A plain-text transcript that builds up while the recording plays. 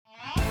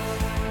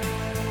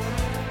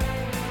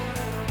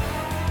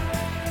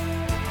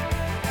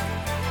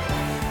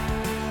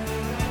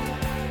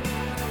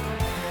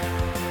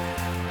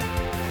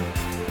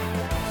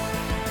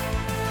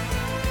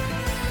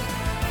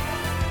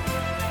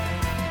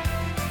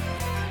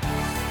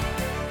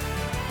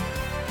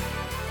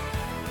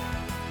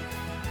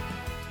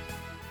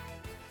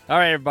All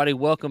right, everybody,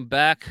 welcome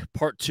back.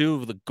 Part 2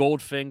 of the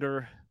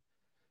Goldfinger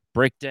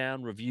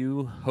breakdown,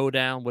 review,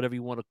 hoedown, whatever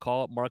you want to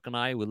call it. Mark and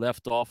I, we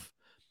left off.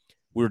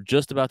 We were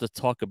just about to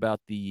talk about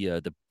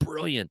the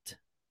brilliant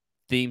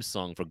theme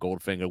song for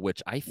Goldfinger,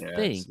 which I Yeah, it's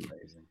think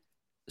amazing.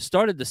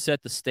 started to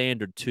set the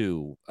standard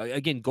too.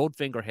 Again,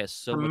 Goldfinger has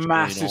so A much going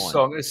massive on.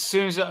 song. As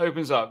soon as it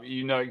opens up,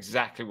 you know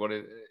exactly what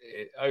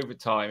over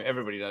time,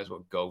 everybody knows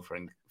what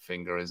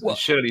Goldfinger is. Well, And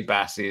Shirley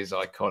Bassey is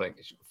iconic.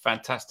 She's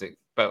fantastic.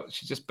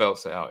 She just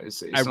belts it out.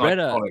 It's I an read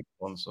a iconic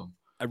one song.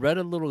 I read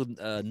a little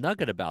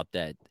nugget about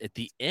that. At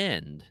the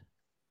end,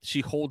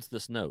 she holds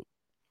this note.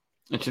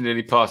 And she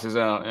nearly passes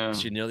out. Yeah.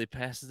 She nearly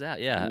passes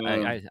out. Yeah,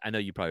 Yeah. I know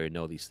you probably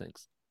know these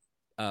things.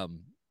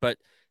 But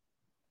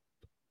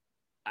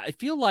I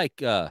feel like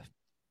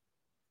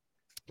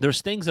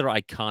there's things that are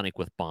iconic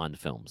with Bond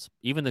films.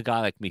 Even the guy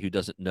like me who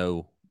doesn't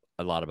know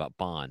a lot about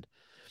Bond,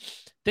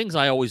 things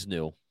I always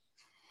knew: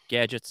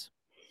 gadgets,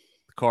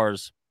 the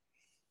cars,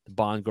 the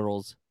Bond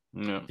girls,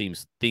 Yeah.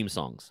 theme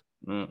songs.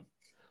 Yeah.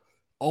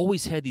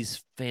 Always had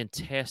these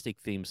fantastic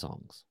theme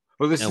songs.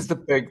 Well, this Now, is the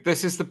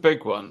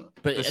big one.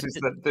 but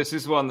This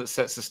is one that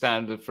sets the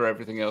standard for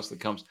everything else that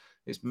comes.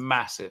 It's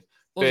massive,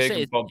 well, to big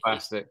say and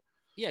bombastic.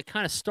 yeah, it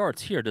kind of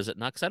starts here, does it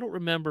not? Because I don't Yeah.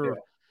 remember.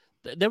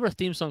 There were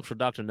theme songs for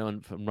Doctor No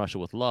and from Russia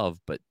with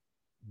Love, but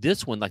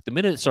this one, like the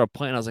minute it started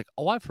playing, I was like,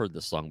 "Oh, I've heard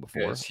this song Yeah,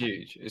 before." it's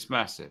huge. It's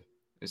massive.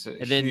 It's a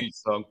And then huge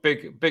song.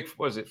 Big.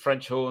 What is it?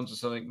 French horns or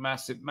something?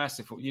 Massive.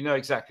 You know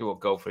exactly what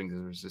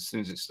Goldfinger is as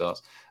soon as it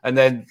starts. And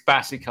then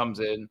Bassey comes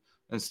in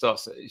and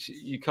starts.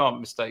 You can't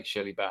mistake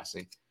Shirley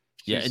Bassey.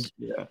 yeah,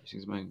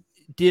 She's amazing.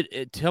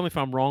 tell me if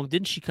I'm wrong?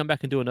 Didn't she come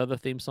back and do another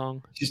theme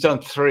song? She's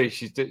done 3.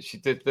 She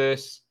did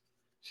this.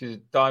 She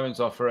did Diamonds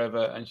Are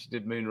Forever, and she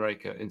did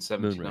Moonraker in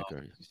 '79.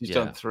 Moonraker. She's Yeah.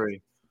 done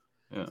 3.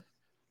 Yeah,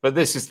 but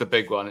this is the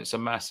big one. It's a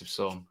massive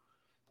song.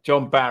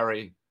 John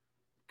Barry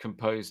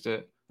composed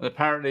it. And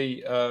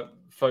apparently,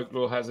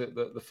 folklore has it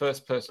that the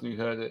first person who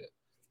heard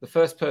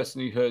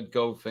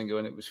Goldfinger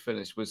when it was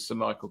finished was Sir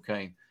Michael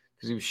Caine,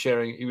 because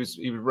he was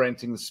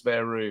renting the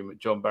spare room at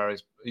John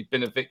Barry's. He'd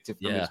been evicted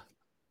from his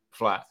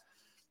flat,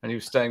 and he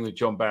was staying with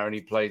John Barry, and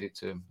he played it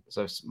to him.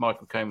 So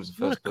Michael Caine was the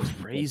first person. What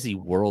a crazy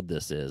world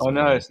this is. Oh man.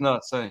 no, it's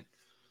nuts.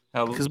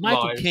 How because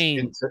Michael lives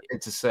Caine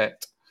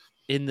intersect.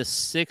 in the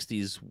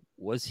 '60s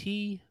was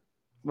he?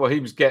 Well, he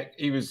was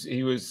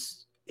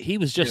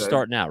just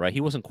starting out, right?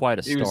 He wasn't quite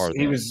a star.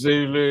 He was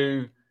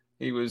Zulu.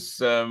 He was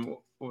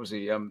what was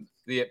he?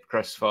 The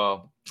Ipcrest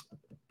File.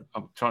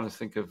 I'm trying to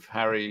think of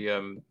Harry.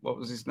 What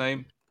was his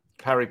name?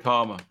 Harry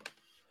Palmer.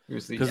 He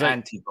was the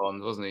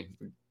anti-Bond, wasn't he?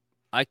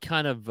 I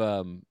kind of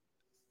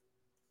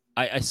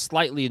I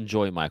slightly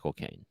enjoy Michael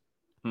Caine.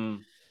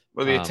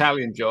 Well, the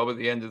Italian Job at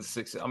the end of the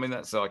 '60s. I mean,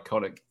 that's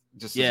iconic.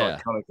 Just as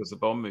iconic as the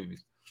Bond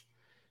movies.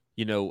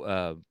 You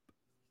know,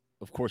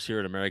 of course, here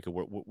in America,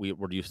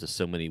 we're used to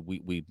so many.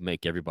 We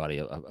make everybody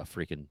a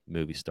freaking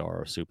movie star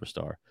or a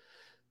superstar.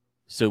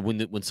 So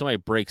when somebody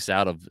breaks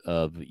out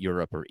of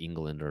Europe or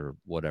England or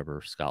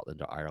whatever,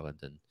 Scotland or Ireland,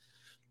 and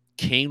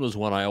Caine was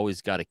one I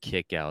always got a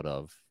kick out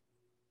of.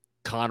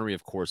 Connery,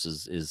 of course,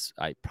 is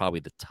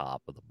probably the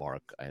top of the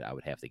mark. I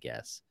would have to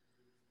guess.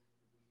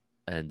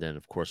 And then,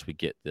 of course, we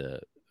get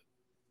the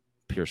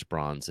Pierce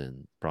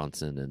Bronson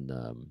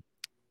and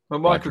well,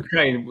 Michael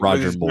Caine,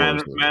 with his Moore,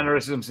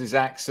 mannerisms, his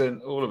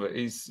accent, all of it.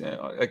 He's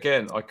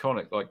again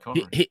iconic, like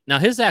Connery. Now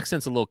his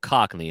accent's a little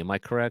Cockney. Am I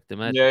correct?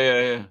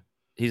 Yeah.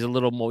 He's a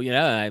little more,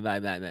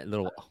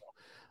 little.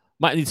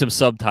 Might need some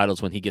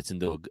subtitles when he gets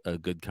into a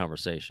good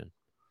conversation.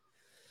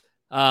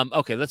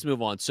 Okay, let's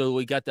move on. So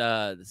we got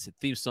the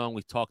theme song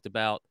we talked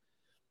about.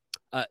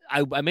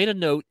 I made a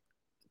note.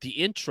 The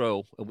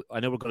intro. I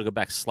know we're going to go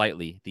back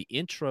slightly. The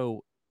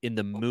intro in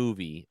the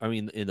movie,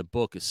 in the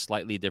book, is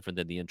slightly different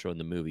than the intro in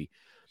the movie.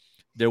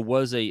 There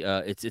was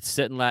it's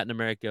set in Latin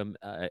America.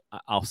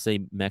 I'll say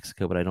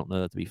Mexico, but I don't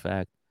know that to be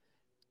fact.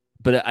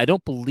 But I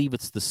don't believe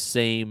it's the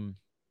same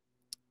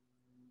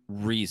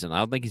reason. I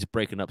don't think he's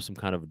breaking up some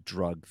kind of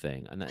drug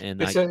thing. And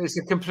it's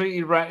a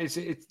completely it's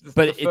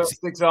the first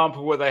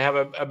example where they have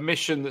a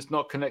mission that's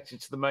not connected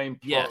to the main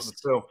plot of the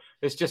film.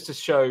 It's just to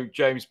show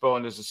James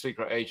Bond as a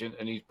secret agent,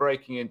 and he's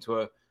breaking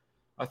into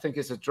I think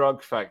it's a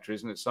drug factory,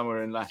 isn't it?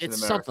 Somewhere in Latin America.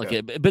 It's something like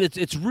it, but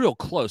it's real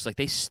close. Like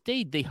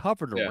they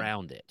hovered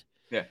around it.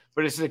 Yeah,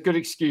 but it's a good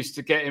excuse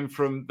to get him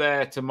from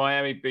there to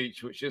Miami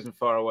Beach, which isn't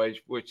far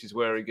away, which is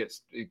where he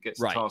gets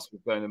tasked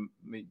with going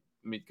to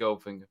meet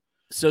Goldfinger.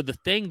 So the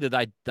thing that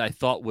I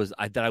thought was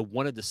that I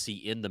wanted to see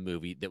in the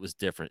movie that was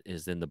different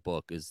is in the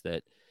book is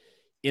that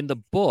in the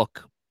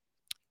book,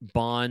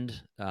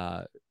 Bond,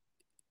 a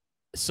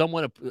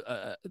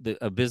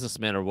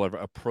businessman or whatever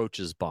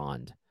approaches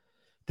Bond.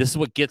 This is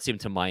what gets him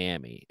to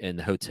Miami in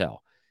the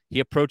hotel. He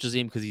approaches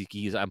him because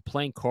he's I'm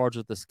playing cards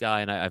with this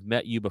guy, and I've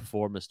met you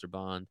before, Mr.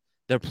 Bond.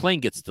 Their plane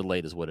gets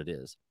delayed is what it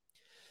is.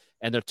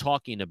 And they're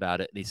talking about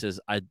it, and he says,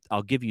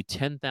 I'll give you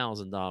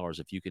 $10,000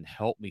 if you can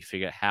help me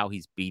figure out how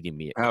he's beating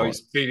me at cards.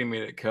 He's beating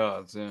me at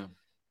cards, yeah.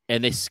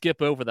 And they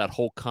skip over that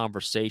whole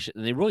conversation,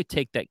 and they really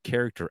take that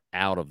character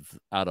out of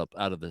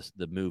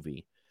the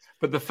movie.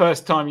 But the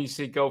first time you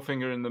see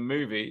Goldfinger in the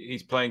movie,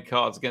 he's playing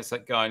cards against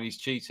that guy and he's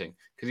cheating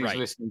because he's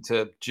listening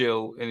to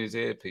Jill in his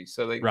earpiece.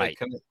 So they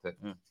connect it.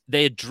 Yeah.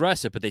 They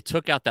address it, but they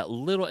took out that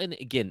little. And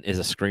again, as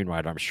a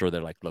screenwriter, I'm sure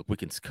they're like, "Look, we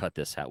can cut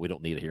this out. We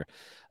don't need it here."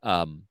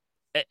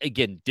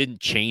 Again, didn't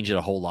change it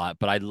a whole lot,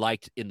 but I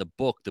liked in the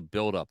book the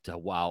build up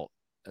to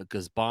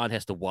because Bond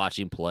has to watch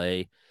him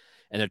play,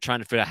 and they're trying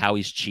to figure out how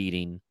he's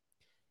cheating,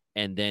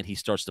 and then he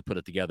starts to put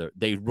it together.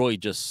 They really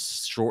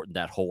just shortened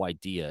that whole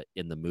idea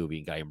in the movie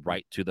and got him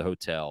right to the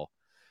hotel,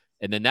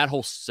 and then that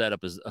whole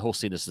setup is the whole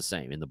scene is the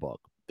same in the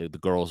book. The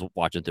girls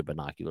watching through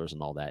binoculars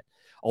and all that,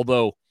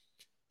 although.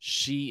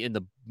 She in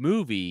the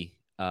movie,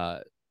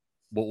 let's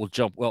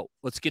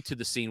get to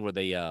the scene where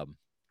they,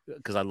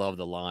 because I love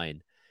the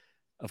line.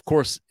 Of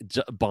course,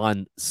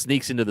 Bond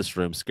sneaks into this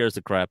room, scares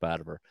the crap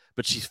out of her,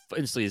 but she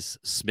instantly is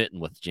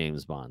smitten with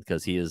James Bond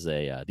because he is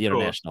the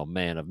international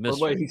man of mystery.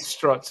 The way he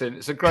struts in,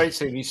 it's a great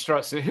scene. He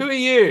struts in. Who are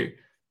you,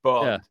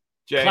 Bond? Yeah.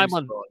 James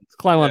Bond.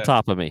 Climb on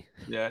top of me.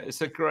 Yeah,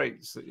 it's a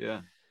great.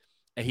 Yeah.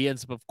 And he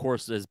ends up, of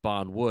course, as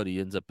Bond would. He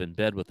ends up in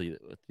bed with the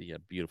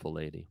beautiful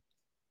lady.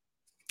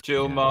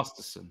 Jill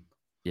Masterson.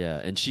 Yeah,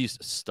 and she's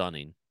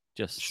stunning.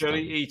 Just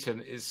Shirley Eaton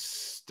is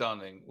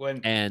stunning.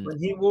 When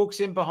he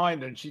walks in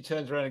behind her and she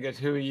turns around and goes,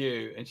 "Who are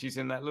you?" and she's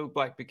in that little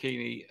black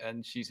bikini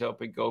and she's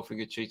helping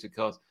Goldfinger cheat a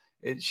card.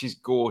 She's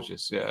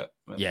gorgeous. Yeah.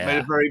 Made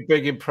a very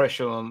big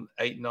impression on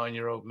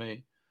 8-9-year-old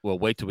me. Well,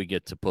 wait till we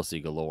get to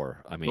Pussy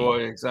Galore. I mean,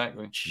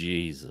 exactly.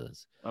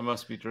 Jesus, I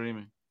must be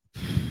dreaming.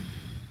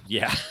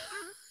 Yeah,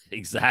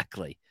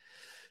 exactly.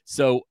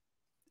 So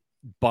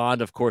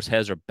Bond, of course,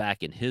 has her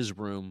back in his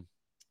room,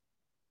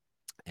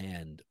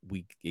 and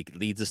it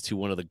leads us to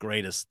one of the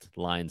greatest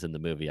lines in the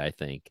movie, I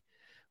think,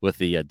 with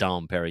the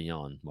Dom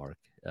Perignon, Mark.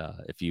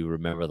 If you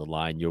remember the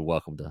line, you're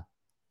welcome to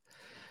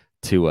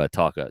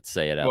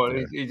say it out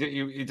there.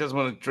 He doesn't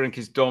want to drink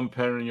his Dom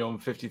Perignon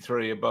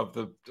 53 above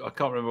the, I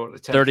can't remember what the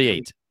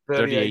temperature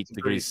 38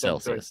 degrees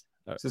Celsius.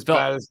 It's as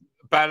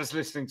bad as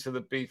listening to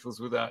the Beatles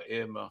without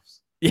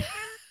earmuffs. Yeah.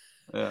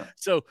 Yeah.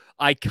 So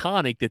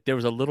iconic that there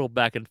was a little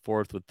back and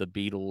forth with the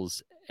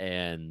Beatles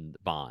and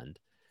Bond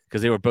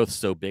because they were both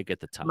so big at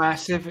the time.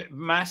 Massive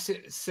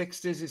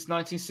 60s. It's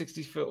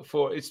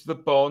 1964. It's the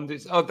Bond.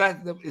 It's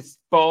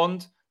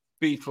Bond,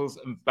 Beatles,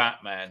 and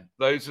Batman.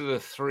 Those are the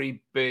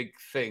three big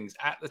things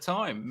at the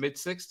time, mid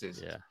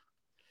 60s. Yeah.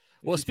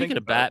 Well, speaking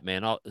of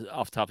Batman,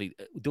 off topic,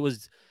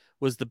 was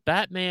the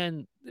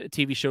Batman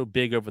TV show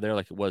big over there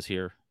like it was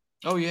here?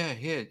 Oh yeah.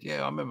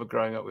 I remember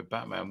growing up with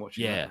Batman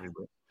watching. Yeah.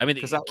 I mean,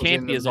 it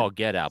can't be as all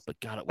get out, but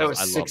God, I loved it.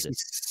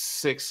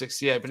 66,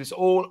 68, but it's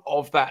all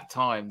of that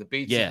time. The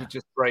Beatles were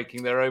just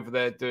breaking. They're over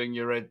there doing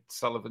your Ed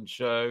Sullivan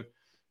show.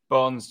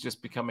 Bond's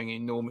just becoming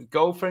enormous.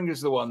 Goldfinger is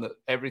the one that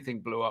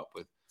everything blew up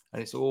with.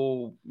 And it's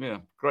all,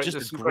 great.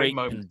 Just a great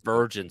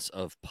convergence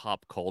of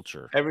pop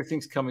culture.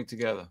 Everything's coming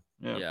together.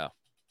 Yeah.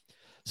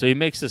 So he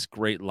makes this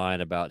great line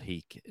about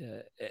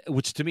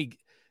which to me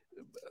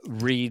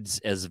reads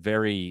as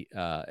very,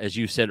 as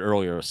you said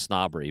earlier,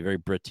 snobbery, very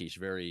British,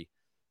 very...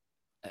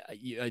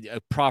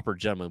 a proper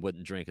gentleman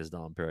wouldn't drink his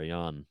Dom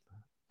Perignon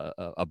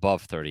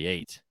above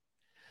 38.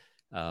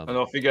 And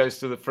off he goes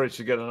to the fridge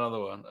to get another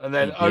one. And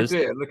then, oh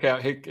dear, look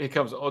out, here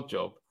comes Odd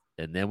Job.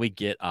 And then we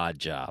get Odd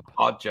Job.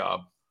 Odd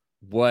Job.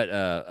 What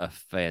a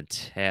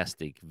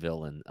fantastic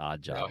villain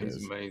Odd Job he's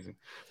is. Amazing.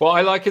 What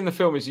I like in the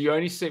film is you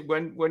only see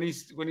when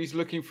he's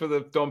looking for the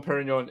Dom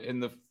Perignon in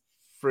the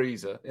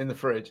freezer, in the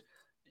fridge,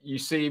 you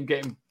see him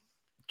getting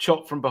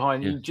chopped from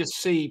behind. You just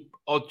see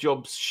Odd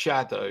Job's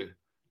shadow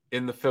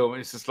in the film.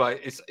 It's just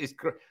like it's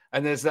great.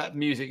 And there's that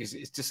music.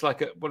 It's just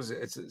like what is it?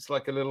 It's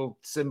like a little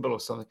symbol or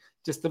something.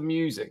 Just the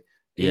music.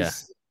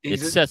 He's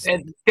a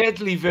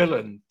deadly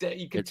villain.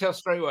 You can tell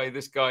straight away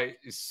this guy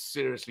is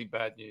seriously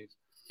bad news.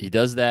 He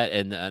does that,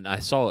 and I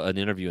saw an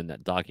interview in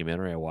that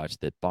documentary I watched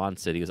that Bond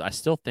said, he goes, "I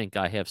still think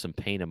I have some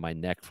pain in my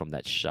neck from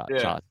that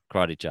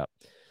karate chop."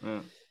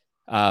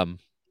 Yeah.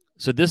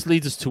 So this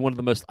leads us to one of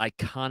the most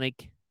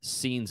iconic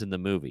scenes in the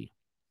movie.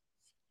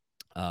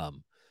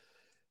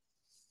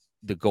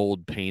 The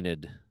gold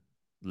painted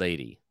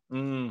lady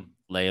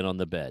laying on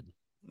the bed.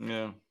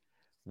 Yeah.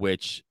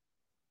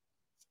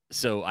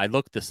 So I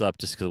looked this up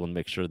just because I want to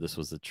make sure this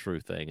was a true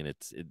thing, and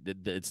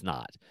it's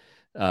not.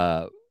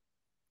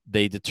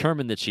 They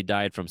determined that she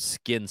died from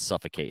skin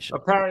suffocation.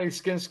 Apparently,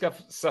 skin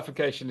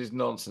suffocation is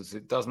nonsense.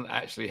 It doesn't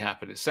actually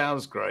happen. It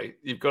sounds great.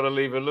 You've got to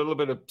leave a little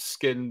bit of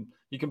skin.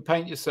 You can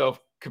paint yourself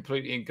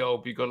completely in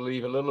gold, but you've got to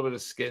leave a little bit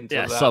of skin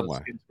to allow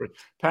somewhere. The skin.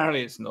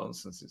 Apparently, it's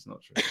nonsense. It's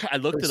not true. I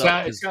looked it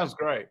up. It sounds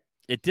great.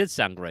 It did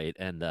sound great,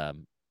 and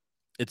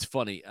it's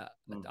funny.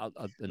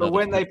 But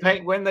when they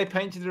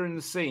painted her in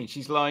the scene,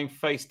 she's lying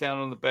face down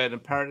on the bed.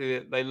 And apparently,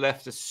 they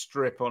left a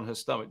strip on her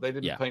stomach. They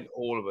didn't paint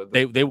all of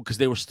it. They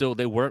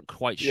weren't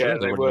quite sure. Yeah,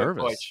 they were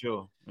nervous. Quite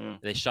sure. Yeah.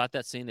 They shot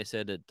that scene. They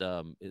said it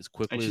as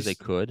quickly as they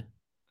could.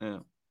 Yeah.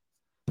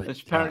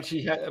 But apparently,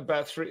 she had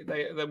about 3.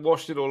 They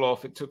washed it all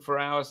off. It took 4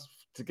 hours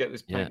to get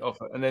this paint off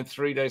her, and then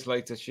 3 days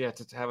later, she had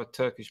to have a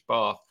Turkish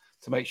bath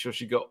to make sure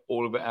she got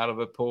all of it out of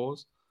her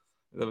pores.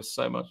 There was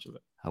so much of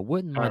it. I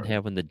wouldn't mind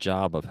having the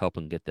job of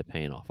helping get the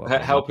paint off of her.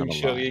 Helping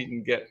Shirley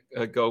Eaton get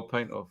her gold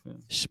paint off. Yeah.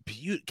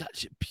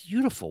 She's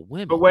beautiful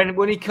women. But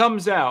when he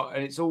comes out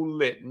and it's all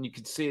lit and you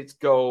can see it's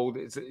gold,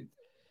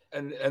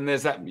 and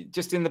there's that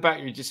just in the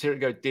back, you just hear it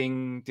go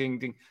ding, ding,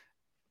 ding,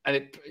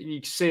 and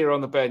you see her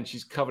on the bed.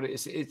 She's covered.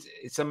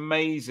 It's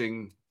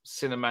amazing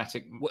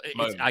cinematic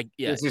moment.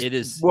 It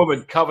is.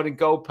 Woman covered in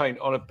gold paint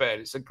on a bed.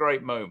 It's a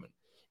great moment.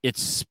 It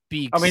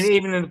speaks. I mean,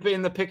 even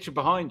in the picture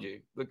behind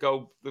you, the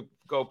gold.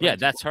 Yeah,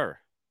 that's her.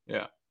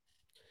 Yeah,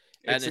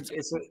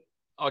 it's an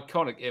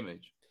iconic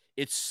image.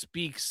 It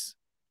speaks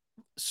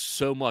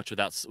so much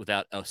without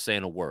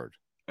saying a word.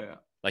 Yeah,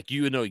 like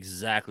you know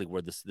exactly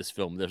where this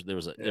film. There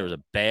was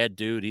a bad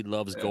dude. He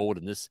loves gold,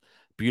 and this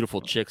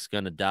beautiful chick's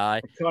gonna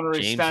die.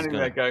 Connery's standing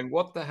there going,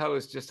 "What the hell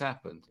has just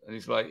happened?" And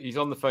he's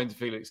on the phone to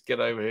Felix. Get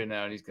over here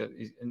now.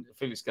 And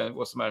Felix going,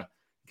 "What's the matter?"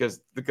 He goes,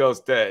 "The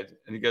girl's dead."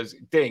 And he goes,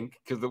 "Dink,"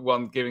 because the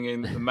one giving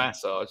him the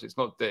massage. It's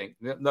not Dink.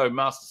 No,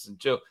 Masterson,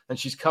 Jill, and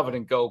she's covered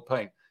in gold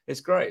paint. It's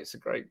great. It's a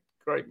great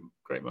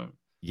moment.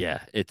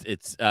 Yeah,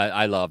 it's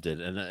I loved it,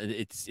 and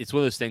it's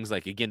one of those things.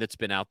 Like again, it's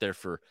been out there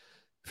for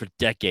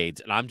decades,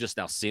 and I'm just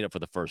now seeing it for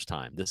the first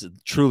time. This is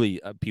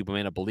truly people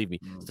may not believe me.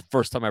 It's the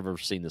first time I've ever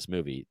seen this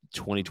movie.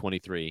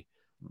 2023,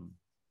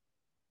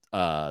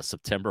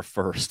 September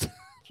 1st,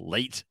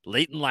 late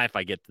in life,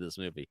 I get to this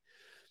movie,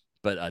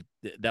 but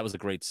that was a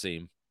great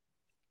scene.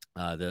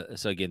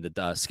 So again,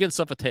 the skin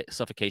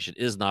suffocation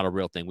is not a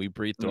real thing. We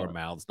breathe through our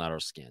mouths, not our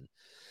skin.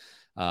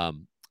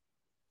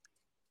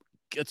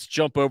 Let's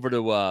jump over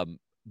to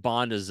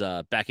Bond is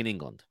back in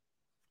England.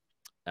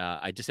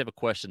 I just have a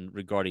question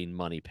regarding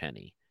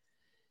Moneypenny.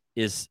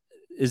 Is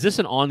this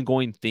an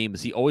ongoing theme?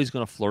 Is he always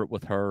going to flirt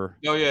with her?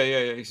 Oh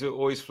yeah. He's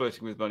always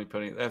flirting with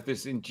Moneypenny. They have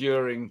this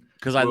enduring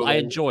because I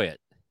enjoy it.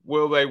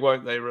 Will they?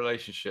 Won't they?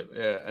 Relationship.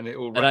 Yeah, and it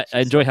all. And I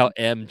enjoy how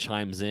M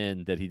chimes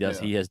in that he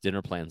does. Yeah. He has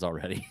dinner plans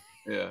already.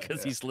 Yeah,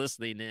 because he's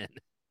listening in.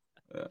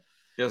 Yeah,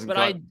 he hasn't. But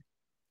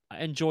I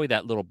enjoy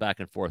that little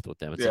back and forth with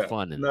them. It's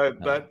fun. And,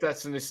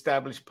 that's an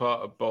established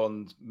part of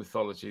Bond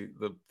mythology.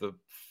 The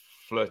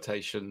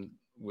flirtation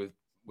with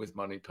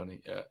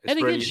Moneypenny. Yeah, and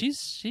again,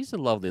 she's a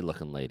lovely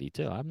looking lady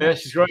too.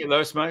 She's great.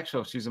 Lois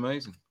Maxwell. She's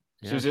amazing.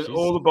 She was in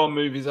all the Bond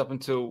movies up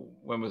until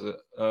when was it?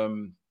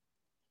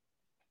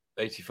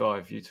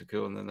 85. You took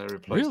her, and then they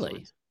replaced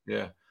it.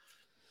 Yeah,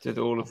 did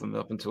all of them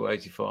up until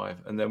 85,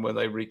 and then when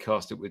they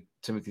recast it with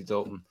Timothy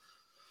Dalton,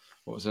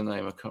 what was her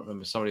name? I can't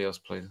remember. Somebody else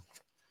played her.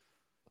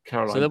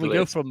 Caroline. So then Bliss. We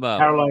go from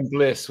Caroline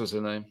Bliss was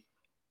her name.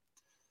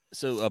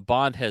 So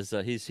Bond has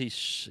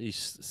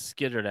he's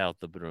skittered out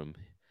the room.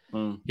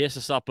 He has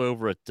to stop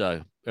over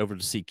to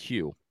see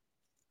Q.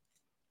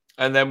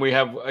 And then we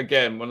have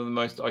again one of the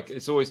most.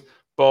 It's always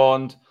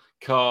Bond,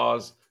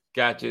 cars,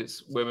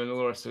 gadgets, women, all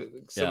the rest of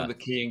it. Some of the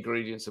key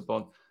ingredients of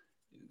Bond.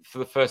 For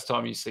the first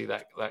time, you see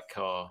that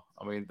car.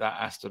 I mean,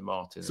 that Aston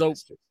Martin. So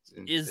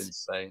is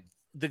insane.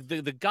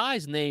 The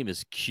guy's name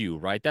is Q,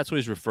 right? That's what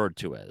he's referred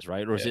to as,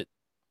 right? Or is it?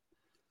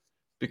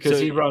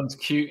 Because he runs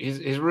Q.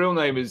 His real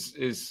name is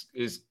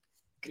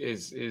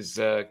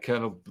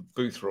Colonel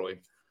Boothroyd.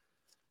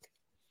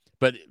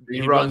 But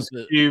he runs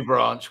the Q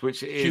branch,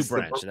 which is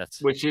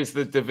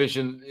the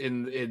division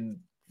in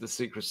the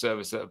Secret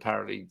Service that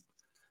apparently,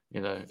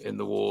 in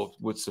the war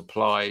would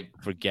supply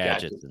for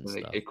gadgets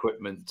and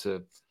equipment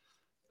to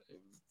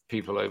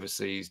people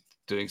overseas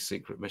doing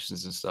secret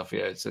missions and stuff.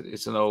 Yeah, it's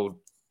an old.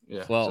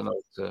 Yeah. Well,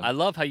 I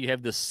love how you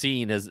have this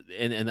scene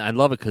and I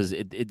love it because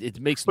it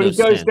makes no sense.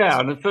 But it goes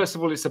down, and first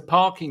of all, it's a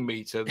parking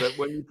meter that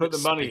when you put the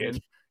money in,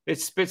 it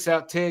spits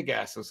out tear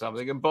gas or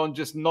something, and Bond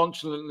just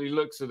nonchalantly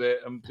looks at it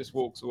and just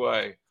walks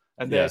away.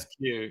 And there's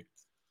Q.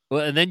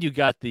 Well, and then you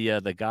got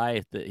the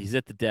guy he's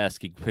at the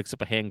desk. He picks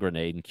up a hand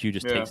grenade, and Q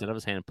just takes it out of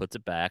his hand and puts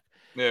it back.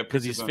 Yeah,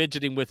 because he's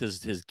fidgeting with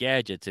his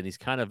gadgets, and he's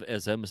kind of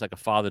as almost like a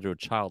father to a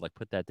child. Like,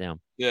 put that down.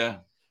 Yeah.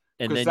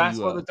 Because that's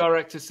what the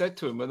director said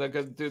to him when they're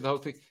going to do the whole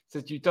thing. He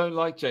said, "You don't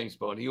like James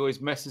Bond. He always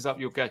messes up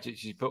your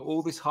gadgets. You put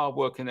all this hard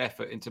work and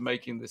effort into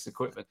making this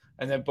equipment,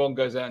 and then Bond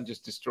goes out and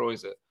just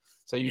destroys it.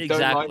 So you don't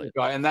like the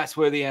guy, and that's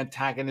where the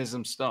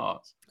antagonism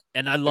starts.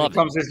 And I love it.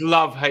 Becomes this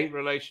love-hate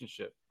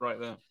relationship right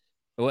there.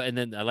 Well, and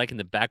then I like in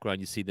the background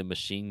you see the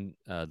machine,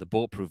 the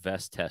bulletproof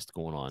vest test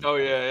going on. Oh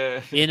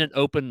yeah. In an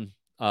open.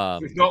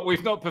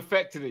 We've not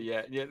perfected it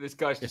yet. Yet this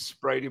guy's just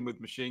sprayed him with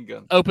machine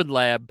guns. Open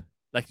lab.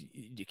 Like,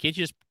 you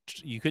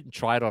couldn't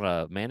try it on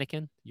a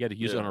mannequin? You got to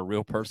use it on a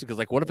real person? Because,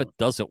 like, what if it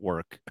doesn't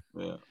work?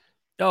 Yeah.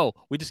 No,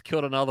 we just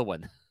killed another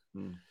one.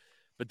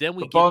 But then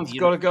Bond's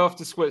got to go off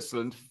to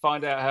Switzerland,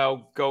 find out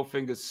how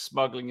Goldfinger's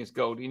smuggling his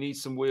gold. He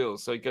needs some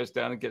wheels. So he goes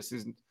down and gets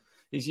his...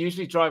 He's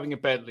usually driving a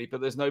Bentley, but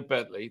there's no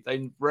Bentley.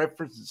 They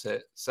reference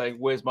it, saying,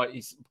 "Where's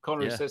my..."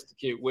 Connery says to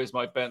Q, "Where's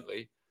my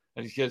Bentley?"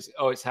 And he goes,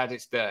 "Oh, it's had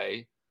its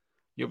day.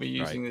 You'll be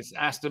using this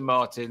Aston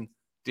Martin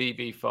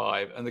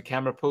DB5," and the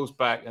camera pulls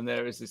back, and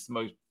there is this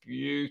most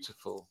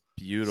beautiful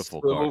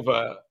silver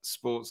car.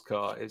 Sports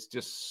car. It's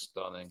just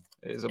stunning.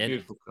 It is a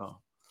beautiful car,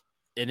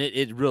 and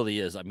it really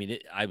is. I mean,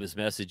 I was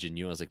messaging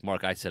you. I was like,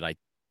 "Mark," I said, I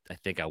I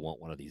think I want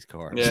one of these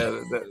cars.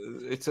 Yeah,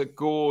 it's a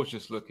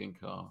gorgeous looking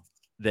car.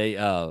 They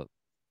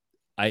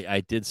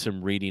I did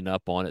some reading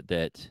up on it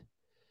that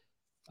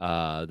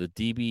the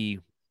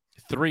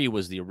DB3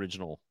 was the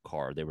original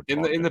car they were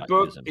talking in the about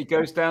book. using. He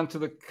goes down to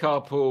the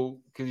carpool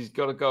because he's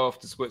got to go off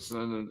to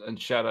Switzerland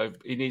and shadow.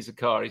 He needs a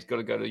car. He's got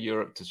to go to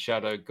Europe to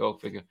shadow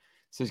Goldfinger.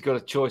 So he's got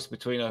a choice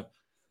between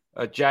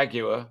a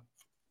Jaguar,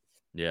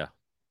 yeah,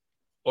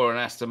 or an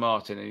Aston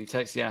Martin, and he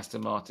takes the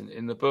Aston Martin.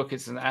 In the book,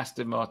 it's an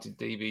Aston Martin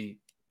DB3.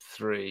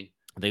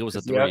 I think it was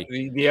a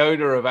 3. The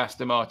owner of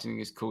Aston Martin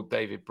is called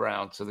David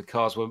Brown, so the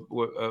cars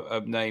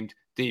were named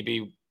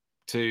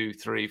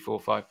DB2, 3, 4,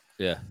 5.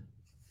 Yeah.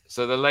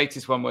 So the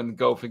latest one when the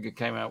Goldfinger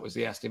came out was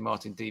the Aston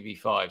Martin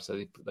DB5.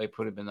 So they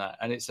put him in that,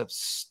 and it's a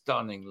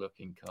stunning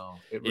looking car.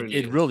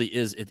 It really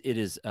is. It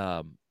is.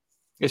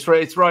 It's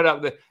right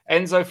up there.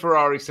 Enzo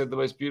Ferrari said the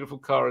most beautiful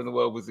car in the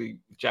world was the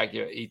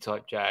Jaguar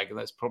E-Type Jag, and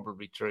that's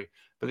probably true.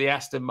 But the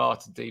Aston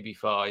Martin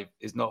DB5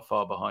 is not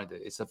far behind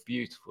it. It's a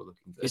beautiful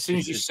looking. As soon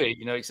as you see it,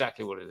 you know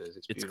exactly what it is.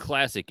 It's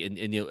classic. And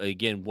you know,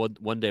 again,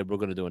 one day we're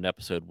going to do an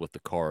episode with the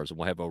cars, and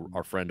we'll have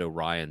our friend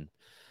Orion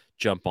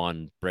jump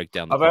on, break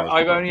down the cars.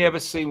 I've only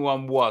ever seen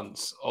one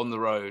once on the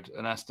road,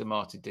 an Aston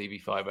Martin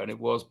DB5, and it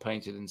was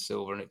painted in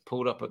silver, and it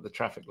pulled up at the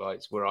traffic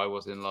lights where I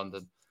was in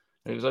London.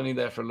 And it was only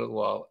there for a little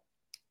while.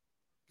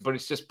 But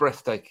it's just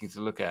breathtaking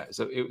to look at.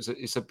 So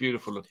it's a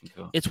beautiful looking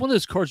car. It's one of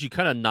those cars you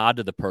kind of nod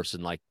to the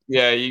person, like,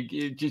 yeah,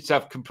 you just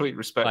have complete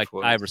respect like,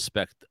 for it. I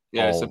respect.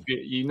 Yeah,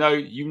 you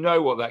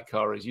know what that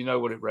car is. You know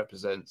what it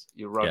represents.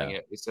 You're running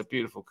it. It's a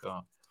beautiful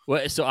car.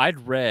 Well, so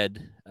I'd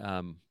read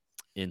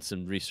in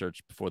some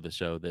research before the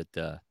show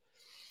that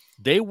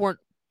they weren't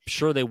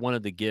sure they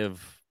wanted to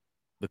give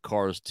the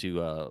cars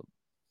to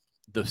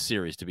the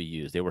series to be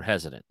used. They were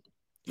hesitant.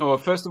 Oh, well,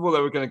 first of all,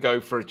 they were going to go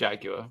for a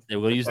Jaguar. They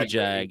were going to use the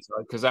Jag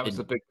because that was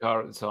the big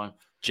car at the time.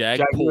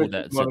 Jaguar pulled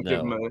that and said no. Give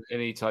them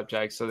an E-Type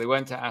Jag, so they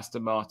went to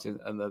Aston Martin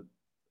and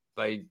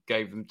they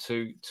gave them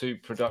two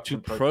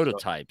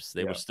prototypes.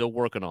 They were still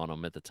working on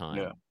them at the time.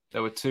 Yeah,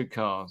 there were 2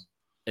 cars,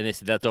 and they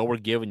said that's all we're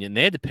giving you. And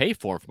they had to pay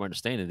for them, from my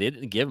understanding. They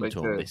didn't give them to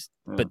them,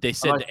 but they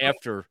said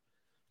after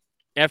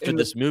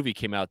this movie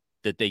came out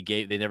that they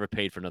never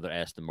paid for another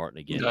Aston Martin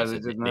again. No,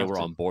 they were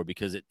on board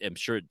because I'm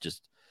sure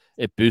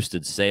it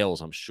boosted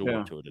sales, I'm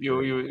sure, to it.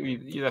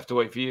 You'd have to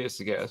wait for years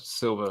to get a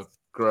silver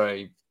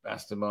grey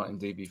Aston Martin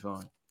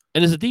DB5.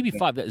 And is the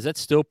DB5 is that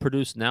still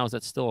produced now? Is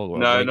that still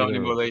no, not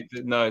anymore?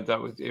 That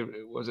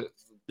was it.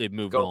 They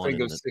moved on.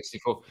 Goldfinger was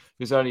 64.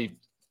 It was only a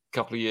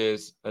couple of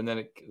years, and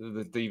then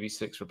the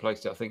DB6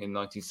 replaced it. I think in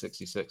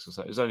 1966 or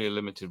so. It was only a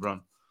limited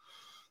run.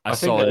 I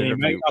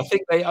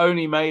think they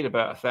only made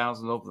about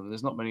 1,000 of them.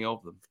 There's not many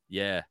of them.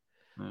 Yeah.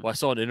 Well, I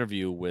saw an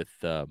interview with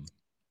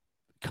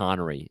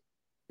Connery,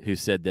 who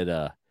said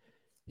that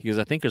he goes,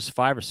 I think there's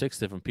 5 or 6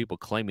 different people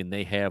claiming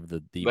they have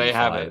the DB5. They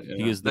have it.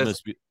 He goes,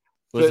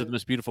 the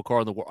most beautiful car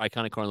in the world,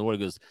 iconic car in the world.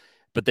 He goes,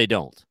 but they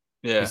don't.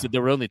 Yeah. He said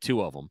there were only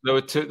 2 of them. There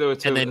were two,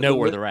 and they know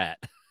where they're at.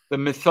 The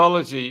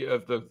mythology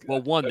of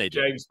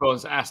James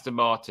Bond's Aston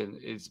Martin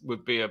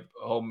would be a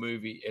whole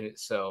movie in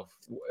itself.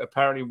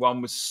 Apparently,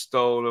 one was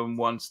stolen,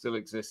 one still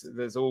exists.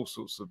 There's all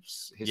sorts of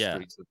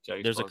history to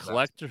James. There's a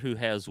collector who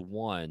has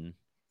one.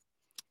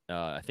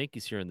 I think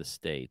he's here in the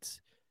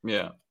States.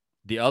 Yeah.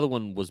 The other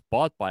one was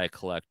bought by a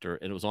collector,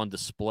 and it was on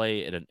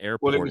display at an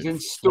airport. Well, it was in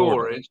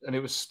storage, and it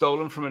was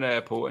stolen from an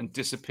airport and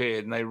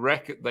disappeared. And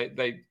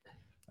they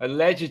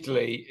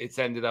allegedly it's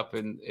ended up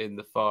in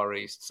the Far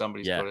East.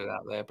 Somebody's got it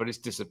out there, but it's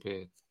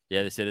disappeared.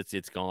 Yeah, they said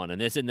it's gone, and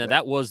they said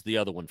that was the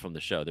other one from the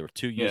show. There were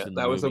 2 used in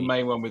the movie. That was the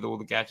main one with all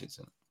the gadgets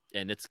in it,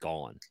 and it's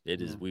gone.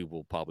 It is. We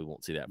probably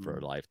won't see that for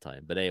a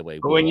lifetime. But anyway,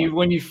 when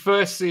you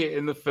first see it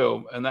in the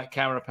film, and that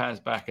camera pans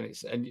back,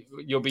 and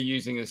you'll be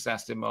using this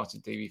Aston Martin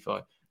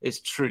DB5. It's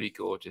truly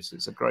gorgeous.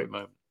 It's a great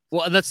moment.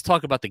 Well, let's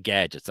talk about the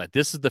gadgets. Like,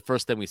 this is the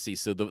first thing we see.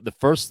 So the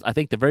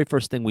very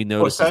first thing we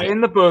notice. So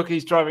in the book,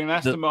 he's driving an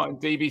Aston Martin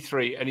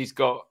DB3, and he's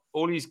got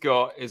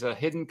is a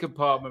hidden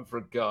compartment for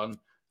a gun,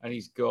 and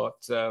he's got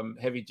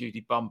heavy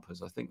duty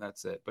bumpers. I think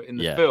that's it. But in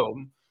the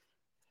film,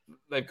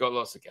 they've got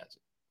lots of gadgets.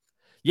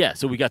 Yeah.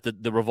 So we got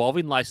the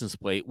revolving license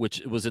plate,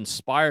 which was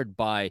inspired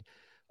by.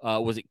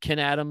 Was it Ken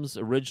Adams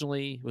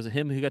originally? Was it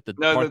him who got the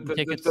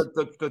tickets?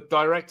 The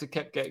director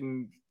kept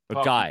getting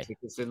Guy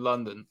tickets in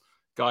London,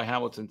 Guy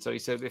Hamilton. So he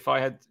said, if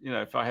I had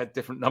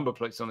different number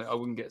plates on it, I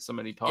wouldn't get so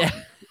many parking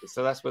tickets.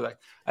 So that's where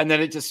and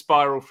then it just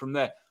spiraled from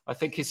there. I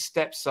think his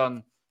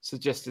stepson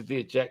suggested the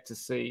ejector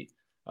seat.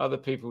 Other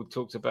people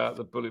talked about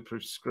the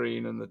bulletproof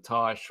screen and the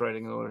tire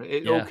shredding.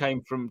 It all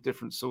came from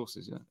different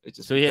sources. Yeah, it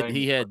just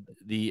he had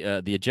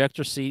the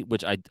ejector seat,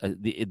 which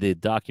the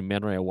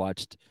documentary I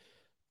watched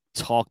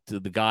talked to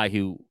the guy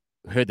who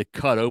had to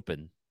cut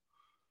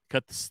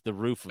the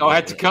roof. I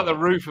had to cut the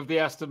roof of the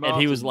Aston Martin.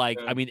 And he was like,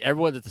 I mean,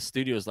 everyone at the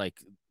studio was like,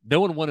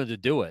 no one wanted to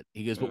do it.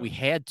 He goes, but we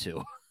had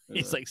to.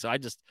 He's like, so I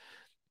just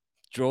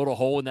drilled a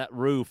hole in that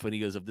roof. And he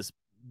goes, of this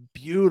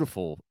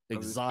beautiful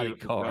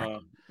exotic car.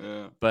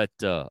 Yeah. But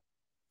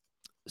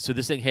so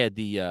this thing had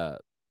the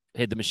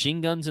machine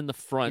guns in the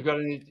front.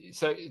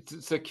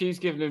 So Q's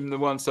giving him the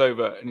once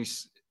over, and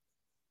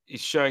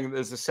he's showing that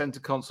there's a center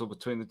console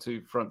between the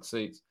two front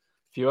seats.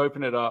 If you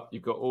open it up,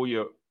 you've got all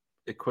your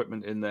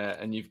equipment in there,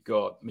 and you've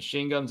got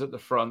machine guns at the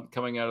front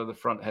coming out of the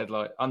front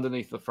headlight,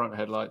 underneath the front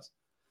headlights.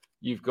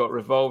 You've got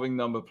revolving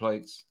number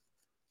plates.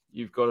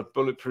 You've got a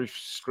bulletproof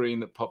screen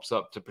that pops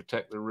up to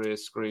protect the rear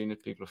screen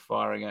if people are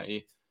firing at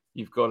you.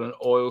 You've got an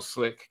oil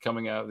slick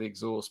coming out of the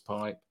exhaust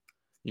pipe.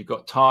 You've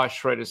got tire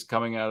shredders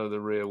coming out of the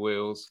rear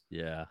wheels.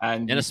 Yeah.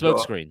 And a smoke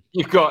screen.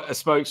 You've got a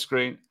smoke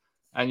screen,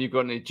 and you've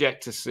got an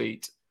ejector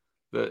seat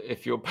that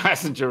if your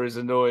passenger is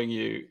annoying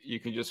you, you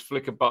can just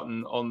flick a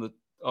button on the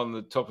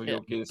top of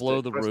your gear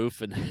blow stick, the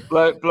roof and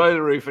blow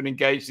the roof and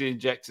engage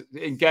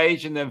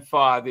and then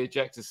fire the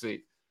ejector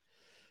seat.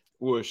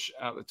 Whoosh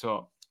out the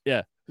top.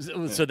 Yeah.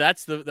 So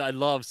that's I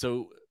love.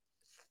 So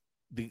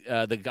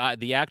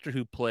the actor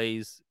who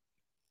plays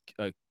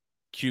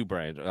Q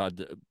Brand,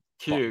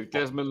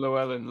 Desmond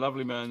Llewellyn,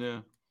 lovely man. Yeah.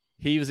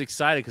 He was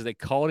excited because they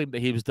called him.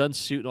 He was done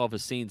shooting all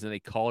his scenes, and they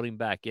called him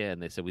back in.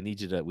 They said,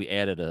 we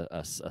added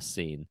a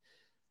scene,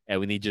 and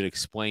we need you to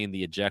explain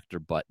the ejector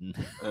button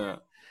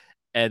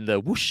and the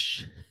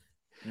whoosh.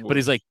 But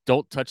he's like,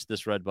 don't touch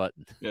this red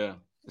button. Yeah.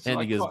 And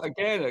he goes,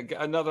 again,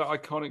 another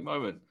iconic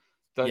moment.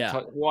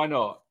 Why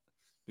not?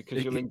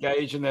 Because you'll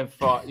engage and then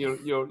fire.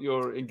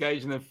 You're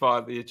engaged and then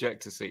fire the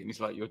ejector seat. And he's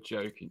like, you're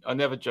joking. I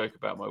never joke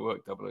about my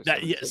work,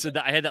 007.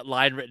 I had that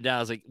line written down. I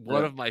was like,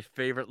 one of my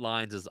favorite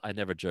lines is, I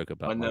never joke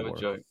about my work. I never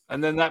joke.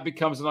 And then that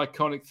becomes an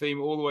iconic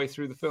theme all the way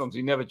through the films.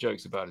 He never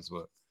jokes about his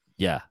work.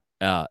 Yeah.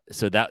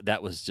 So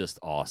that was just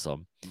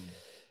awesome.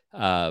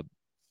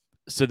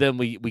 So then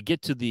we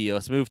get to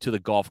let's move to the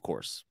golf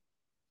course.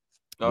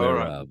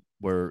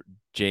 Where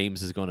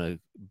James is going to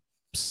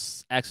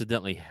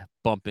accidentally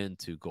bump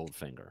into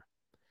Goldfinger.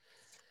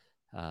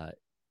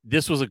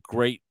 This was a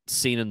great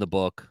scene in the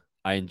book.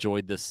 I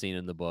enjoyed this scene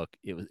in the book.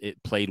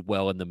 It played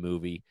well in the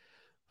movie.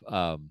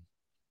 And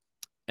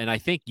I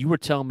think you were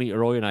telling me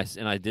earlier,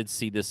 and I did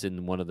see this in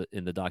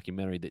the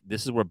documentary, that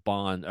this is where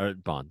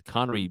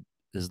Connery,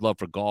 his love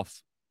for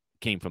golf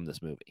came from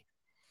this movie.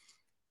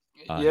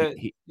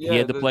 He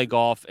had to play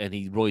golf, and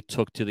he really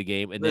took to the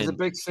game. And there's a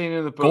big scene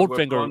in the book.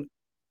 Goldfinger,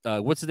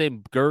 what's his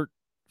name? Gert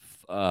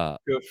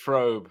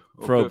Frobe.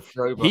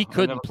 He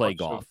couldn't play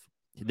golf.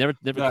 He never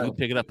could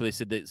pick it up. But they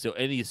said that so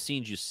any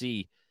scenes you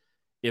see,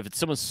 if it's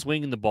someone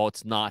swinging the ball,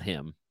 it's not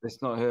him.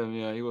 It's not him.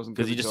 Yeah, he wasn't.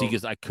 Because he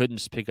goes, I couldn't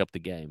just pick up the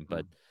game.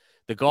 But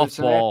the golf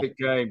ball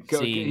game.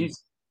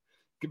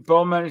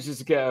 Bond manages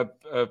to get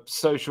a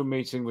social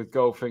meeting with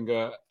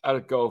Goldfinger at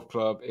a golf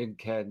club in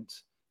Kent.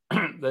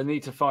 They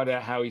need to find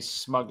out how he's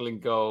smuggling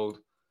gold.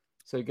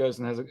 So he goes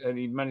and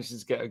he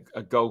manages to get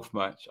a golf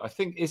match. I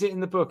think, is it in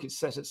the book? It's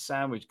set at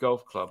Sandwich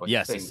Golf Club.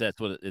 Yes, it's set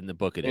in the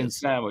book. It is in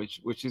Sandwich,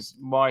 which is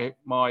my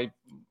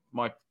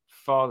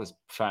father's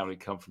family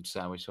come from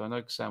Sandwich, so I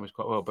know Sandwich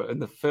quite well. But in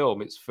the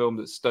film, it's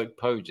filmed at Stoke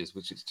Poges,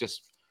 which is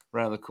just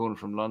around the corner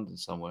from London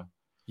somewhere.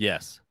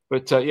 Yes,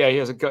 but he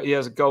has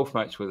a golf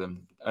match with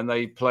him, and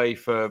they play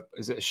for,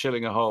 is it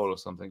 $1 a hole or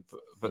something?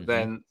 But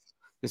then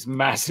this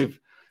massive.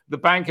 The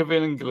Bank of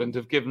England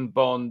have given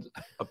Bond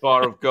a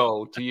bar of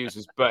gold to use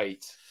as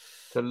bait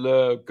to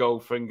lure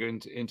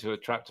Goldfinger into a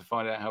trap to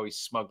find out how he's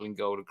smuggling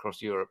gold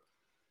across Europe.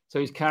 So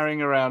he's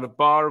carrying around a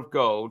bar of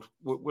gold.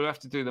 We'll have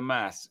to do the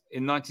maths.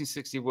 In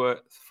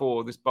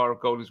 1964, this bar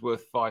of gold is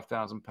worth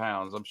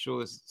 £5,000. I'm sure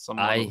there's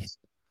someone.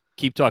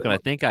 Keep talking. I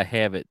think I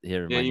have it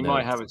here. Yeah, you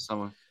might have it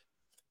somewhere.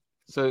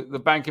 So the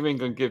Bank of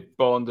England give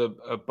Bond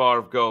a bar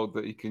of gold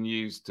that he can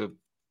use to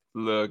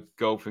lure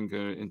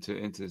Goldfinger into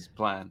his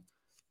plan.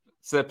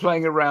 So they're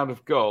playing a round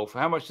of golf.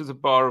 How much does a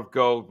bar of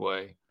gold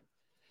weigh?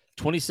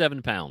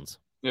 27 pounds.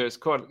 Yeah, it's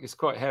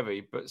quite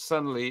heavy. But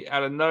suddenly,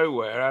 out of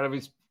nowhere, out of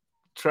his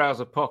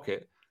trouser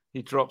pocket,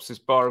 he drops this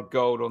bar of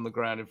gold on the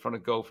ground in front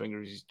of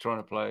Goldfinger as he's trying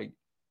to play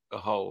a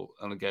hole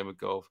on a game of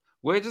golf.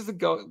 Where does the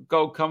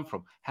gold come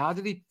from? How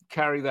did he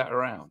carry that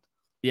around?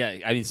 Yeah,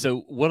 I mean,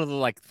 so one of the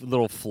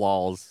little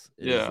flaws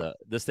is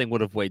this thing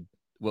would have weighed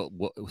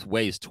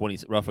weighs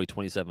roughly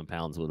 27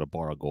 pounds what a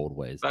bar of gold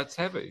weighs. That's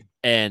heavy.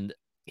 And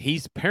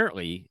he's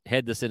apparently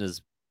had this in his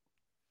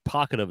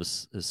pocket of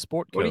his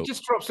sport coat. Well, he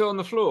just drops it on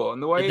the floor,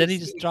 and the way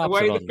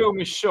the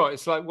film is shot,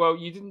 it's like, well,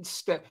 you didn't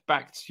step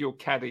back to your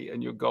caddy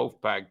and your golf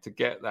bag to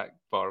get that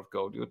bar of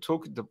gold. You're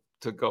talking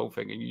to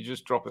Goldfinger, and you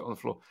just drop it on the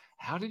floor.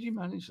 How did you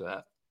manage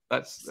that?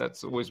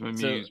 That's always been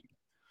amused.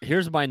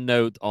 Here's my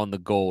note on the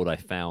gold I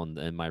found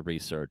in my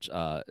research.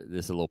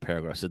 This is a little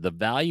paragraph. So the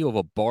value of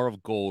a bar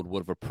of gold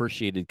would have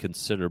appreciated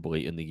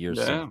considerably in the years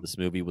since this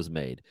movie was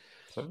made.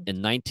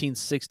 In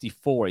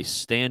 1964, a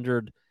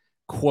standard,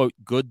 quote,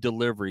 good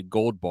delivery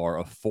gold bar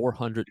of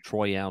 400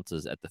 troy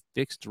ounces at the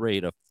fixed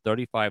rate of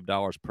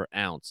 $35 per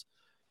ounce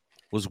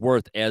was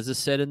worth, as is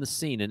said in the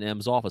scene in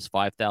M's office,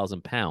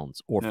 5,000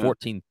 pounds or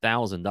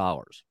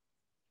 $14,000.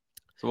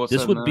 So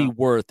this would be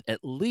worth at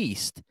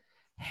least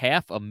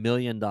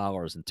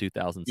 $500,000 in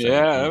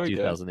 2017,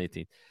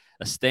 2018.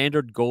 A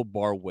standard gold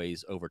bar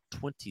weighs over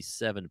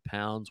 27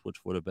 pounds,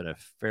 which would have been a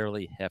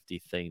fairly hefty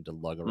thing to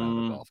lug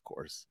around a golf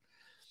course.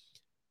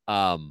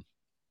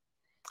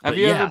 Have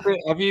you ever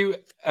been?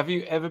 Have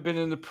you ever been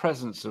in the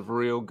presence of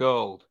real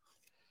gold?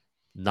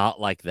 Not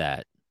like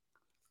that.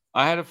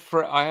 I had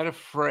a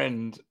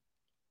friend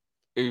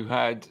who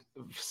had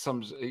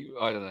some.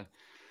 I don't know.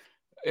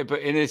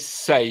 But in his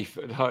safe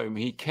at home,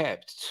 he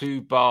kept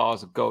 2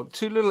 bars of gold,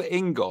 2 little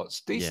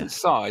ingots, decent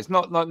size,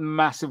 not like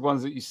massive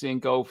ones that you see in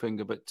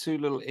Goldfinger, but 2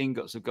 little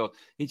ingots of gold.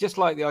 He just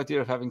liked the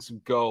idea of having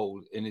some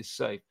gold in his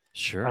safe.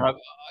 Sure. And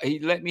he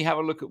let me have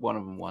a look at one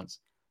of them once,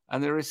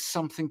 and there is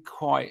something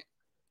quite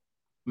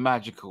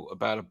magical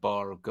about a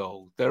bar of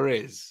gold. There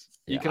is.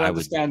 You Yeah, can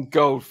understand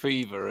gold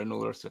fever and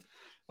all the rest of it.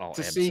 Oh,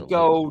 To see absolutely.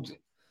 gold,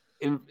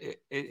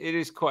 it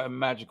is quite a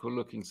magical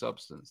looking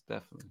substance,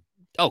 definitely.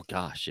 Oh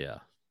gosh, yeah.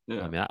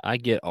 Yeah. I mean, I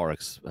get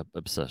RX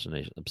obsession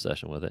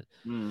with it.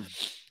 Mm.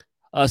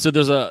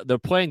 So they're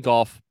playing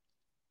golf.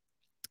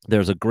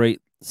 There's a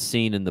great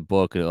scene in the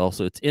book, and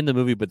also it's in the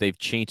movie, but they've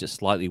changed it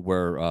slightly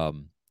where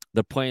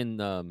they're playing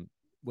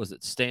was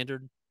it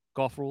standard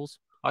golf rules?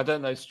 I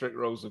don't know strict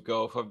rules of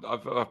golf.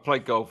 I've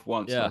played golf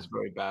once and I Yeah. was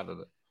very bad at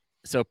it.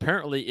 So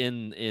apparently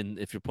in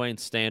if you're playing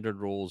standard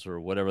rules or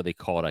whatever they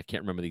call it, I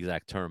can't remember the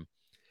exact term.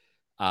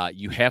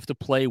 You have to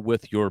play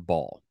with your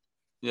ball.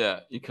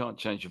 Yeah, you can't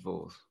change your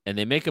balls. And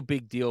they make a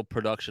big deal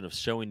production of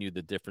showing you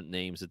the different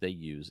names that they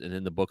use. And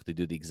in the book, they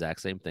do the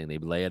exact same thing. They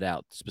lay it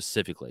out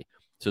specifically.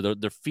 So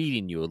they're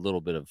feeding you a little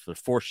bit of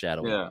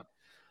foreshadowing. Yeah.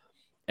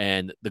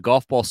 And the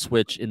golf ball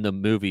switch in the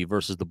movie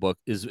versus the book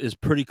is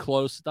pretty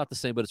close. Not the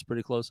same, but it's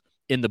pretty close.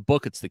 In the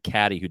book, it's the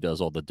caddy who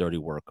does all the dirty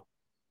work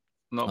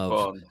Not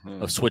Bond. Yeah.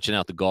 of switching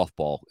out the golf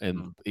ball,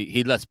 and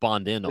he lets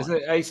Bond in on Isn't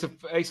it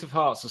Ace of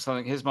Hearts or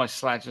something? Here's my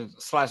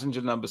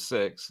Slazenger number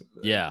 6.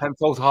 Yeah.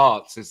 Penfold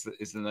Hearts is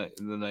the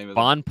name of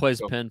Bond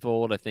plays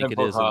Penfold, I think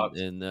Penfold it is, Hearts.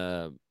 in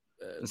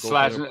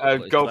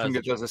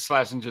Goldfinger does a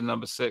Slazenger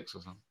number 6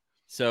 or something.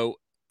 So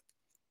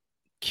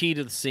key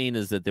to the scene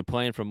is that they're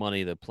playing for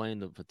money. They're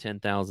playing for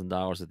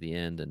 $10,000 at the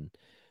end, and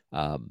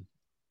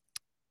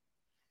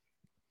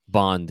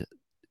Bond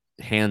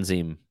hands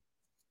him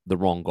the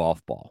wrong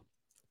golf ball,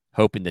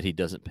 hoping that he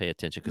doesn't pay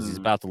attention because he's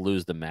about to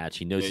lose the match.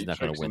 He knows he's not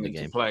going to win the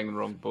game. Playing the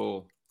wrong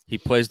ball. He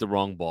plays the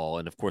wrong ball,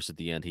 and of course, at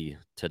the end,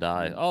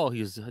 Oh,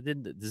 is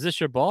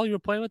this your ball you were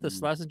playing with? The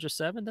Slazenger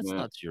 7? That's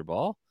not your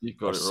ball. You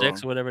got or it 6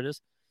 wrong. or whatever it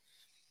is.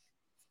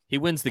 He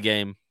wins the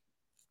game,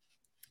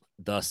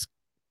 thus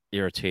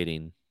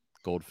irritating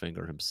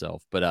Goldfinger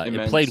himself. But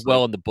it played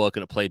well in the book,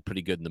 and it played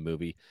pretty good in the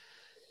movie.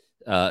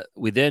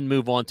 We then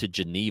move on to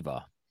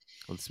Geneva.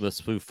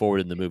 Let's move forward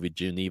in the movie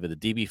Geneva. The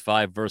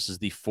DB5 versus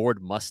the Ford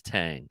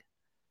Mustang.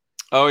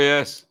 Oh,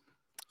 yes.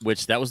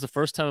 Which that was the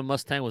first time a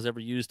Mustang was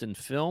ever used in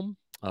film.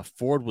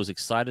 Ford was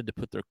excited to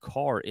put their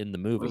car in the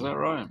movie. Was that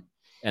right?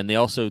 And they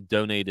also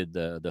donated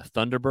the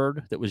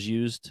Thunderbird that was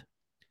used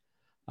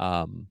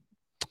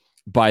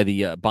by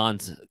the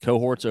Bond's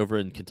cohorts over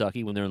in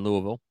Kentucky when they're in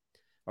Louisville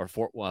or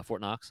Fort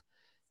Knox.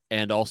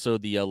 And also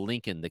the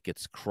Lincoln that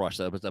gets crushed.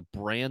 That was a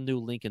brand new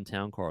Lincoln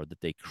Town Car that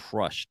they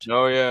crushed.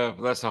 Oh, yeah.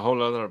 That's a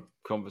whole other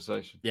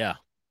conversation. Yeah.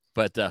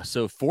 But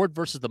so Ford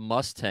versus the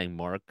Mustang,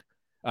 Mark.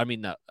 I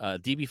mean,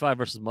 DB5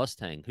 versus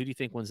Mustang. Who do you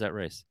think wins that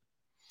race?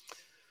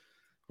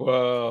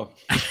 Well,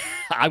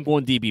 I'm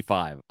going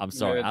DB5. I'm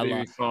sorry. Yeah,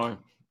 DB5.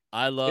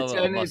 I love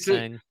a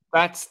Mustang.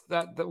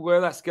 Where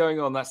that's going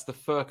on. That's the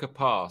Furka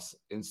Pass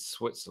in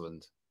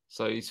Switzerland.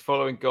 So he's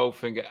following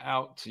Goldfinger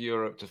out to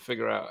Europe to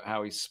figure out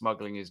how he's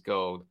smuggling his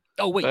gold.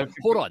 Oh, wait.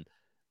 Hold on.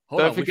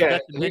 Don't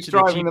forget, who's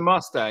driving the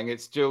Mustang?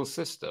 It's Jill's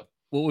sister.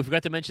 Well, we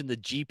forgot to mention the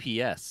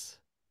GPS.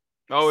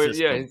 Oh,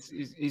 system.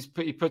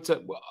 Yeah. He puts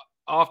it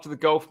after the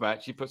golf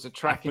match. He puts a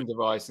tracking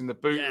device in the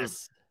boot of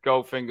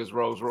Goldfinger's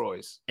Rolls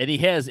Royce. And he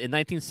has, in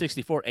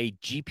 1964, a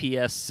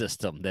GPS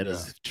system that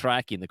is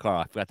tracking the car.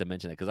 I forgot to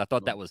mention that because I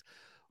thought that was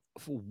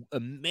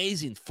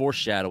amazing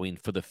foreshadowing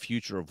for the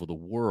future of the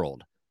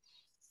world.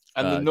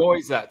 And the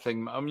noise that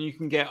thing, I mean,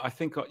 I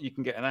think you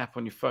can get an app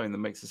on your phone that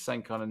makes the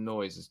same kind of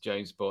noise as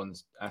James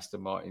Bond's Aston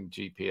Martin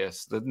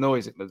GPS. The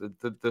noise,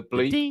 the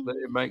bleep that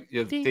it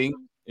makes, ding.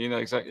 You know,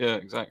 exactly. Yeah,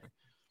 exactly.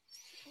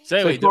 So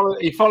anyway,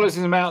 he follows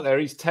him out there.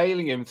 He's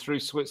tailing him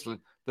through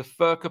Switzerland. The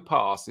Furka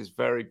Pass is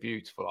very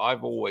beautiful.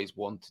 I've always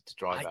wanted to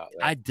drive out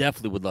there. I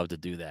definitely would love to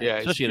do that, yeah,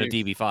 especially in a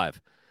DB5.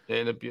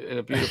 In a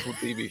beautiful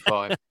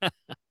DB5.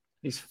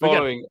 He's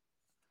following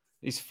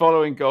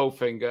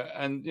Goldfinger,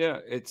 and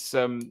it's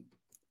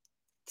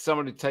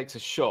somebody takes a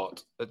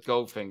shot at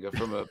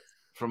Goldfinger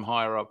from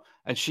higher up,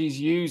 and she's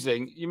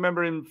using. You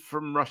remember him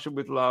from Russia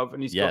with Love,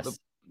 and he's got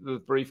the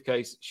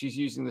briefcase. She's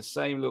using the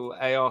same little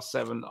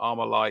AR-7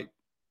 Armor Light.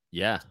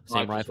 Yeah,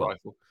 same rifle.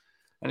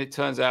 And it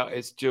turns out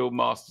it's Jill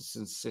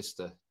Masterson's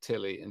sister,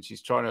 Tilly, and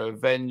she's trying to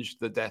avenge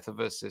the death of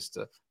her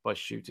sister by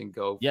shooting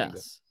Goldfinger.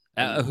 Yes.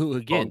 Who,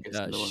 again,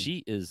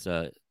 she is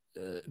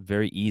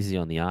very easy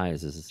on the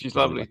eyes. She's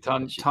lovely.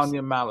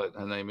 Tanya Mallet,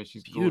 her name is.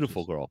 She's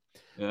beautiful gorgeous.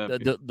 Girl. Yeah,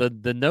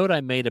 the note I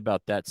made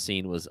about that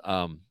scene was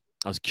I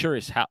was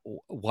curious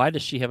why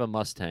does she have a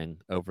Mustang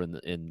over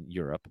in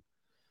Europe?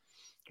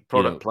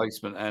 Product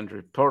placement,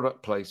 Andrew.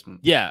 Product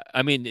placement. Yeah,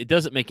 I mean, it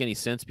doesn't make any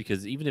sense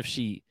because even if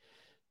she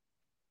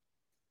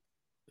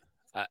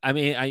I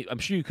mean, I'm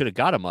sure you could have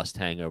got a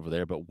Mustang over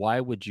there, but why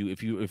would you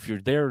if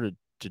you're there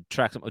to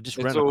track some, just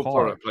It's rent a all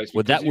car? product placement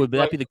Would that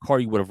because be the car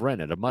you would have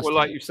rented? A well, like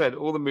Mustang? you said,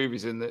 all the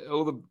movies in it,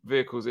 all the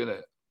vehicles in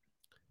it,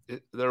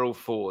 they're all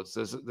Fords.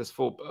 There's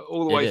Ford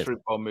all the It way is. through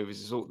Bond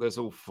movies. There's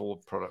all Ford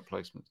product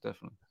placements,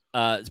 definitely.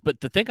 But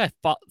the thing I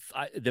thought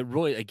that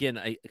really, again,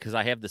 because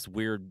I have this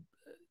weird,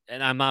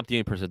 and I'm not the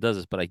only person that does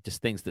this, but I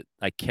just things that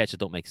I catch that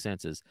don't make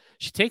sense is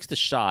she takes the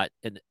shot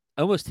and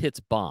almost hits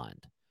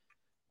Bond,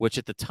 which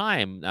at the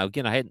time, now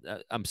again,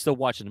 I'm still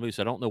watching the movie,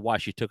 so I don't know why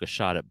she took a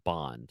shot at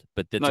Bond,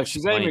 but that's No,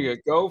 she's aiming explained.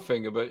 at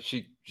Goldfinger, but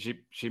she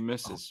Oh,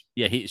 misses.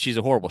 yeah, she's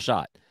a horrible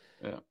shot.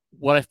 Yeah.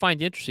 What I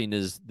find interesting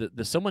is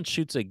the someone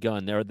shoots a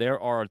gun. There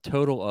are a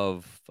total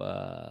of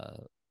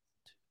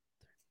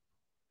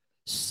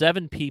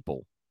 7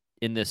 people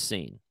in this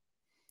scene.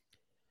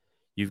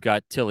 You've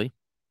got Tilly,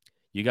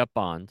 you got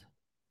Bond,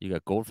 you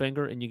got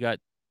Goldfinger, and you got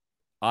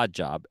Odd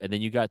Job, and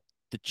then you got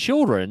the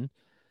children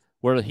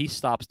where he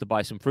stops to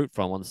buy some fruit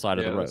from on the side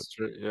of the Yeah, road. that's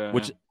true. Yeah,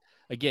 Which, yeah.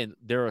 again,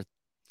 there are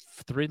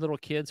 4 little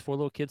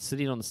kids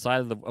sitting on the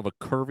side of a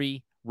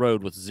curvy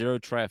road with zero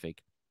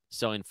traffic,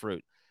 selling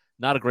fruit.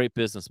 Not a great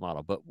business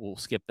model, but we'll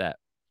skip that.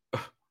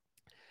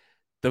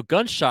 The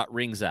gunshot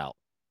rings out.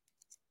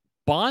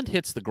 Bond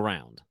hits the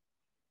ground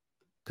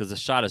because the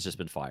shot has just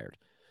been fired.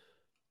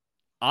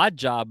 Odd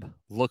Job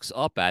looks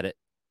up at it,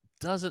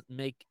 doesn't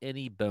make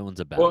any bones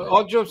about Well, it.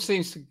 Oddjob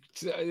seems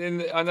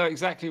I know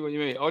exactly what you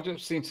mean. Oddjob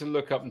seems to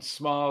look up and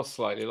smile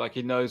slightly, like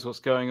he knows what's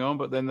going on,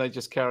 but then they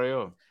just carry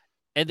on.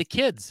 And the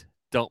kids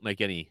don't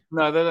make any.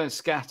 No, they don't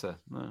scatter.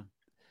 No.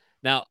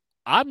 Now,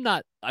 I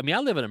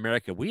live in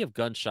America. We have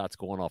gunshots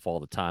going off all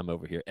the time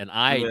over here, and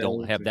I Yeah,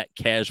 don't have that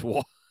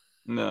casual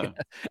no.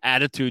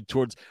 attitude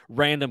towards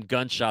random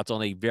gunshots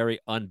on a very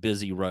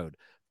unbusy road.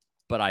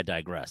 But I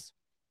digress.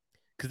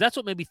 Because that's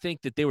what made me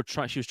think that she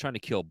was trying to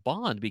kill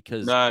Bond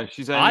because No,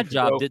 she's aiming Odd for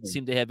Job didn't Goldfinger.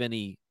 seem to have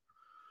any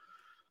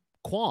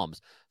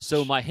qualms.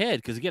 So my head,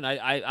 because again,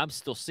 I'm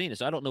still seeing it,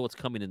 so I don't know what's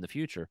coming in the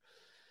future,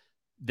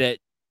 that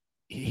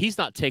he's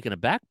not taken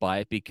aback by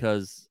it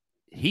because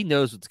he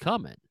knows what's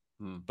coming,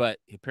 but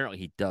apparently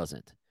he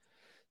doesn't.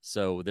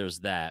 So there's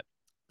that.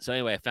 So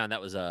anyway, I found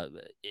that was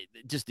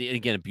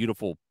again a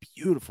beautiful,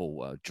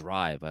 beautiful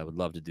drive. I would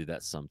love to do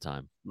that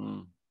sometime.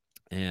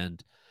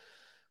 And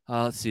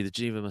let's see, the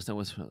Geneva must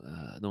know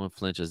no one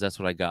flinches. That's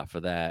what I got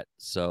for that.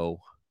 So,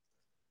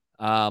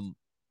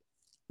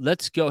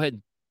 let's go ahead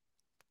and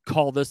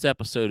call this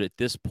episode at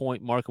this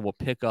point, Mark, and we'll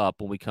pick up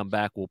when we come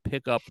back. We'll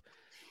pick up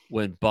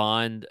when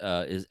Bond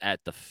is at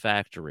the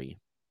factory.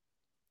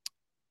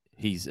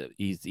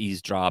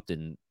 He's dropped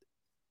and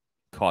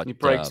caught. He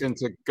breaks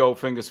into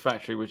Goldfinger's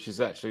factory, which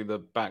is actually the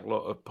back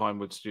lot of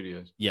Pinewood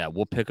Studios. Yeah,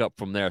 we'll pick up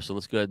from there. So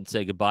let's go ahead and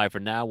say goodbye for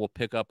now. We'll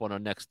pick up on our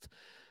next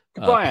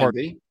goodbye,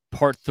 Andy.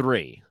 Part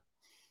 3.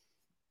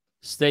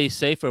 Stay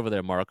safe over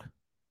there, Mark.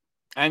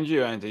 And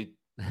you, Andy.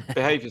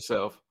 Behave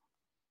yourself.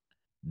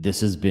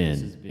 This has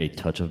been a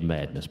Touch of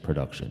Madness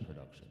production,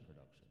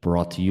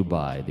 brought to you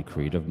by the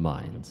creative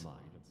minds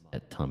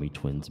at Tommy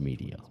Twins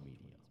Media.